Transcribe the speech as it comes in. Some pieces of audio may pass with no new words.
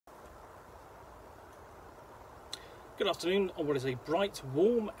Good afternoon on what is a bright,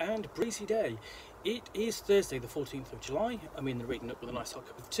 warm and breezy day. It is Thursday the 14th of July. I'm in the reading nook with a nice hot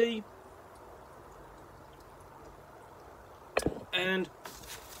cup of tea. And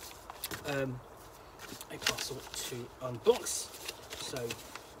a parcel to unbox. So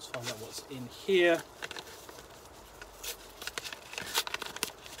let's find out what's in here.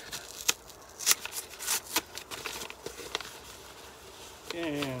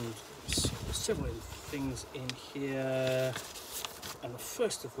 And several things in here, and the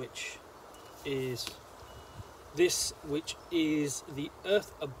first of which is this, which is the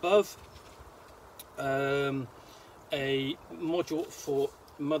Earth Above, a module for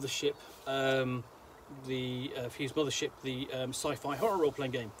Mothership, Fuse Mothership, the sci-fi horror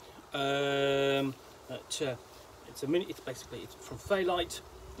role-playing game. It's from Fey Light,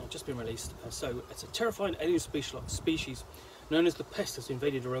 just been released. So it's a terrifying alien species known as the Pest has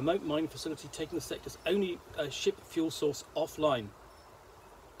invaded a remote mining facility, taking the sector's only ship fuel source offline.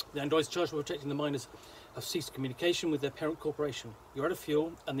 The androids charged with protecting the miners have ceased communication with their parent corporation. You're out of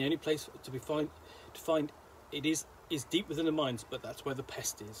fuel, and the only place to find it is deep within the mines, but that's where the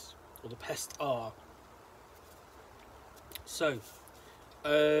Pest is, or the Pest are. So,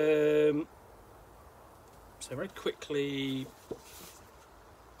 very quickly.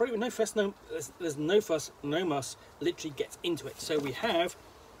 Probably no fuss, there's no fuss, no muss, literally gets into it. So we have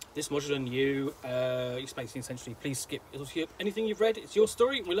this modular new, explaining essentially, please skip anything you've read, it's your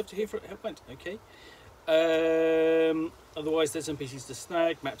story, we'd love to hear how it went, okay? Otherwise there's some pieces to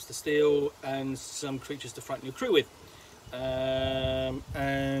snag, maps to steal, and some creatures to frighten your crew with. I've got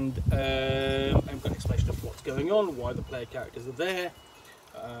an explanation of what's going on, why the player characters are there,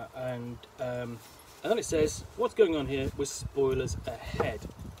 and then it says, what's going on here with spoilers ahead.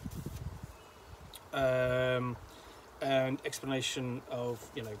 And explanation of,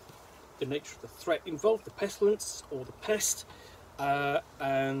 the nature of the threat involved, the pestilence or the pest, and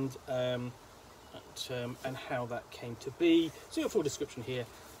how that came to be. So you have a full description here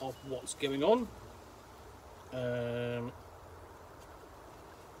of what's going on. And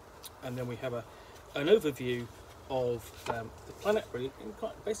then we have an overview of the planet, really,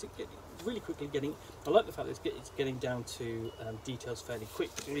 quite basically, really quickly getting. I like the fact that it's getting down to details fairly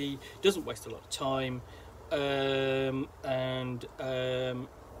quickly. Doesn't waste a lot of time, and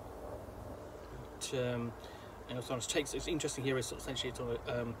sometimes takes. It's interesting here. Is essentially it's on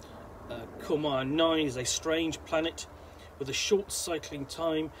Kormar 9 is a strange planet with a short cycling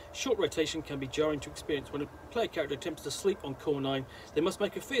time. Short rotation can be jarring to experience. When a player character attempts to sleep on Core 9, they must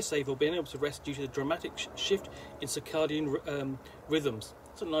make a fear save or be unable to rest due to the dramatic shift in circadian rhythms.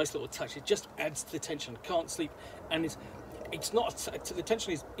 It's a nice little touch. It just adds to the tension. Can't sleep, and it's not the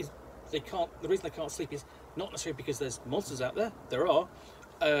tension is they can't. The reason they can't sleep is not necessarily because there's monsters out there. There are,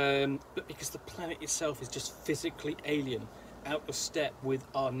 but because the planet itself is just physically alien, out of step with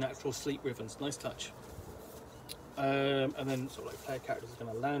our natural sleep rhythms. Nice touch. And then sort of like player characters are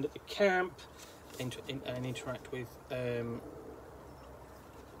going to land at the camp and interact with the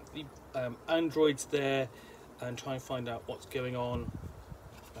androids there and try and find out what's going on.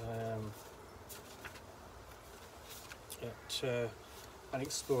 And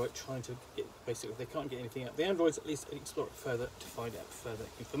explore it, trying to get, basically, if they can't get anything out of the androids, at least explore it further to find out further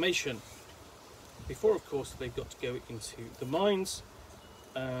information. Before, of course, they've got to go into the mines,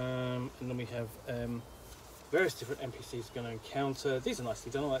 and then we have various different NPCs going to encounter. These are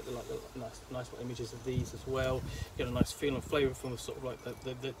nicely done. I like the nice little images of these as well. Get a nice feel and flavour from sort of like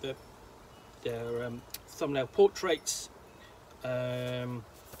their thumbnail portraits. And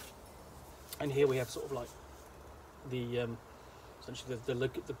here we have sort of like the essentially the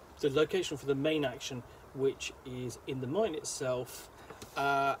location for the main action, which is in the mine itself,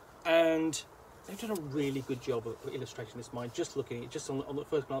 and they've done a really good job of illustrating this mine. Just looking at it, just on the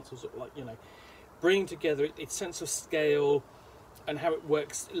first glance, was sort of like bringing together its sense of scale and how it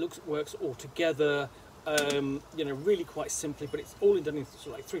works. Works all together. Really quite simply, but it's all done in sort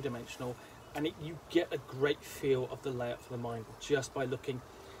of like three-dimensional, and you get a great feel of the layout for the mine just by looking.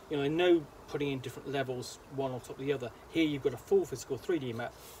 I know putting in different levels, one on top of the other. Here you've got a full physical 3D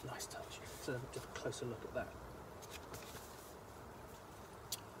map. Nice touch. So just a closer look at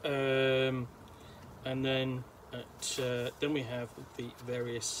that. And then then we have the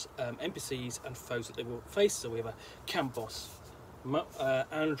various NPCs and foes that they will face. So we have a camp boss,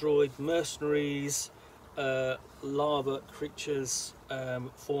 android, mercenaries, lava creatures,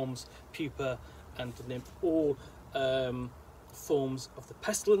 forms, pupa, and the nymph, all forms of the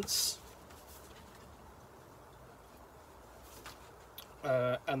pestilence,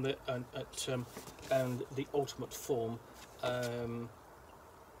 and the ultimate form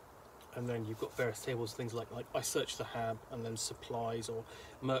and then you've got various tables, things like I search the hab, and then supplies or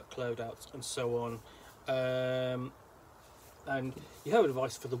merc loadouts and so on. And you have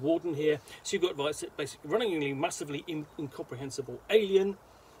advice for the warden here. So you've got advice that basically running a massively incomprehensible alien,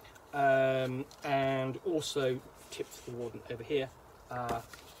 and also tips for the warden over here.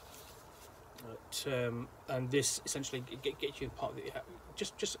 And this essentially gets you part of the,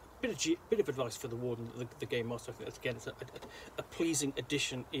 just a bit of advice for the warden, the game master. I think that's, again, it's a pleasing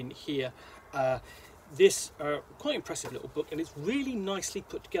addition in here. This quite impressive little book, and it's really nicely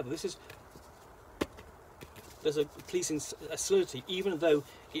put together. There's a pleasing solidity, even though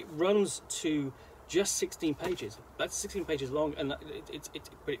it runs to just 16 pages. That's 16 pages long, and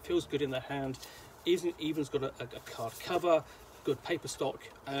but it feels good in the hand. Even's got a card cover, good paper stock,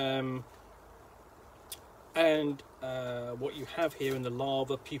 and what you have here in the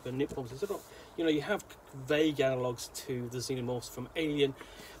larva, pupa, nipbombs, is you have vague analogues to the xenomorphs from Alien,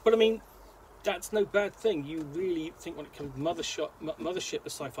 but I mean, that's no bad thing. You really think when it comes to Mothership, the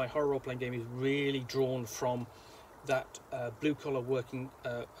sci-fi horror role-playing game, is really drawn from that blue-collar working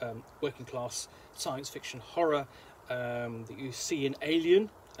class science fiction horror that you see in Alien,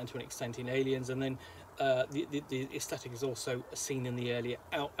 and to an extent in Aliens, and then the aesthetic is also seen in the earlier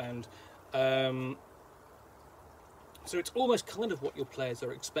Outland. So it's almost kind of what your players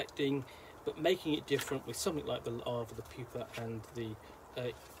are expecting, but making it different with something like the larva, the pupa, and the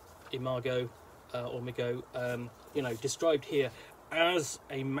imago or migo, described here as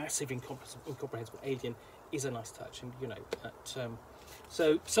a massive incomprehensible alien is a nice touch, and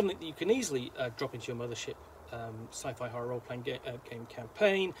so something that you can easily drop into your Mothership sci-fi horror role-playing game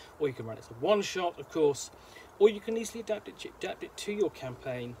campaign, or you can run it as a one-shot, of course, or you can easily adapt it to your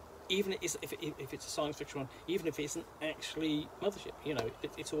campaign, even if it's a science fiction one, even if it isn't actually Mothership.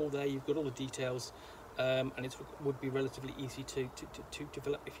 It's all there. You've got all the details, and it would be relatively easy to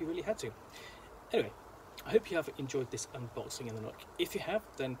develop if you really had to. Anyway, I hope you have enjoyed this unboxing in the Nook. If you have,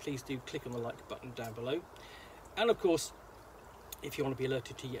 then please do click on the like button down below, and of course, if you want to be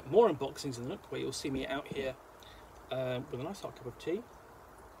alerted to yet more unboxings in the Nook, where you'll see me out here with a nice hot cup of tea,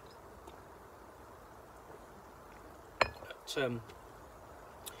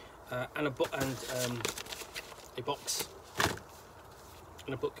 and a box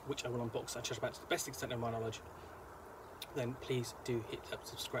and a book which I will unbox and chat about to the best extent of my knowledge, then please do hit that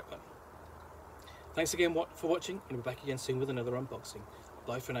subscribe button. Thanks again for watching, and we'll be back again soon with another unboxing.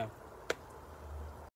 Bye for now.